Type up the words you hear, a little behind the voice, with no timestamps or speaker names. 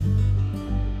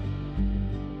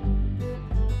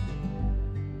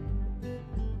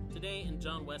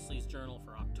John Wesley's journal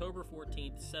for October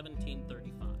 14th,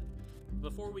 1735.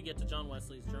 Before we get to John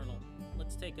Wesley's journal,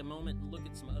 let's take a moment and look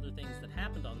at some other things that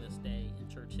happened on this day in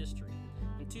church history.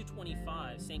 In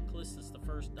 225, St. Callistus I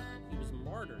died. He was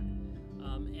martyred,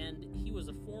 and he was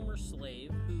a former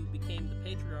slave who became the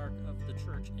patriarch of the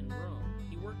church in Rome.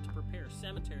 He worked to prepare a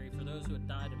cemetery for those who had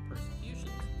died in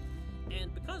persecutions,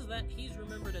 and because of that, he's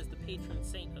remembered as the patron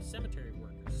saint of cemetery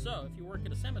workers. So, if you work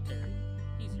at a cemetery,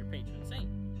 he's your patron saint.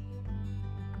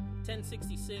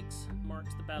 1066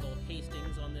 marks the Battle of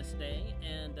Hastings on this day,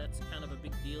 and that's kind of a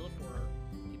big deal for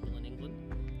people in England.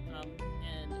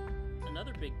 And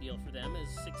another big deal for them is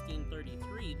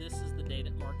 1633. This is the day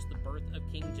that marks the birth of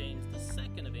King James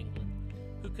II of England,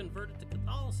 who converted to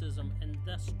Catholicism and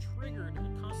thus triggered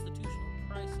a constitutional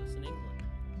crisis in England.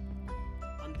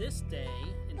 On this day,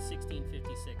 in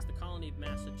 1656, the colony of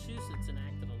Massachusetts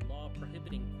enacted a law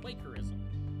prohibiting Quakerism,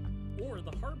 or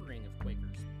the harboring of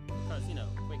Quakers, because,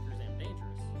 Quakers am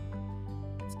dangerous.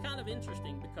 It's kind of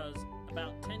interesting because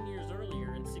about 10 years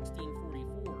earlier, in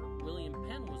 1644, William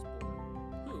Penn was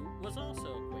born, who was also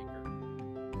a Quaker.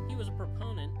 He was a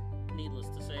proponent, needless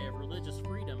to say, of religious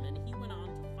freedom, and he went on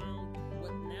to found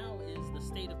what now is the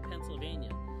state of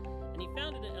Pennsylvania. And he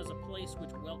founded it as a place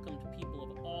which welcomed people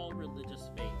of all religious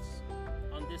faiths.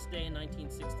 On this day in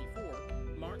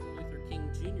 1964, Martin Luther King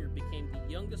Jr. became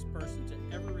the youngest person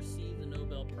to ever receive the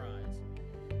Nobel Prize.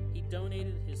 He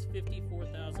donated his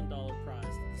 $54,000 prize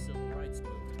to the Civil Rights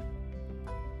Movement.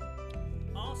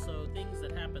 Also, things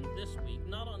that happened this week,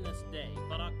 not on this day,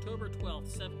 but October 12,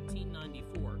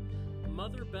 1794,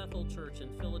 Mother Bethel Church in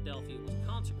Philadelphia was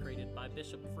consecrated by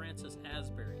Bishop Francis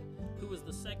Asbury, who was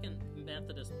the second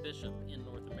Methodist bishop in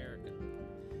North America.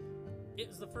 It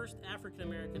was the first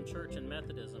African-American church in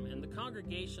Methodism, and the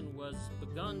congregation was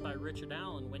begun by Richard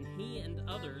Allen when he and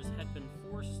others had been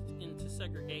forced into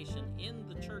segregation in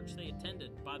the church they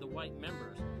attended by the white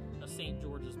members of St.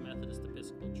 George's Methodist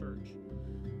Episcopal Church.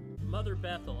 Mother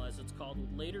Bethel, as it's called,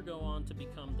 would later go on to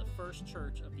become the first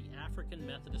church of the African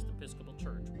Methodist Episcopal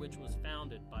Church, which was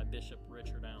founded by Bishop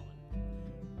Richard Allen.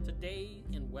 Today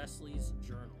in Wesley's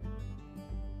journal.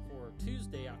 For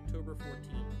Tuesday, October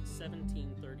 14,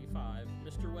 1735,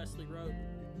 Mr. Wesley wrote,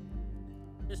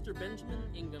 Mr. Benjamin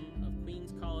Ingham of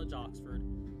Queen's College, Oxford,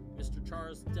 Mr.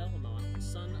 Charles Delamont,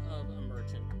 son of a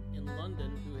merchant in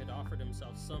London who had offered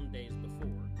himself some days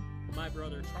before, my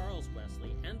brother Charles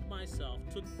Wesley, and myself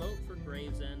took boat for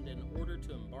Gravesend in order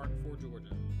to embark for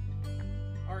Georgia.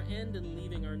 Our end in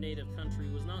leaving our native country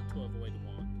was not to avoid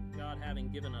want, God having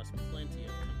given us plenty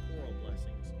of temporal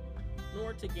blessings,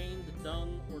 nor to gain the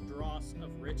dung or dross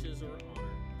of riches or honor,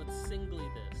 but singly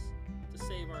this, to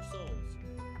save our souls,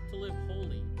 to live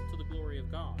wholly to the glory of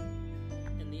God.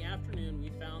 In the afternoon we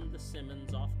found the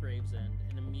Simmons off Gravesend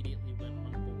and immediately went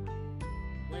on board.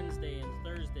 Wednesday and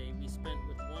Thursday we spent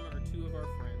with one or two of our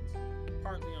friends,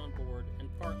 partly on board and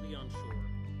partly on shore,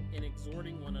 in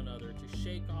exhorting one another to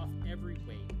shake off every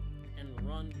weight and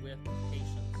run with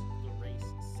patience the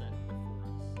race set before us.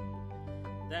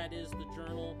 That is the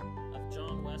journal of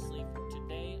John Wesley for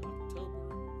today,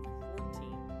 October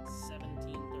 14,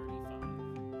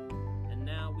 1735. And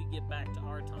now we get back to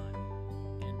our time,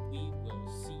 and we will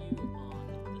see you on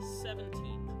the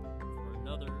 17th for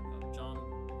another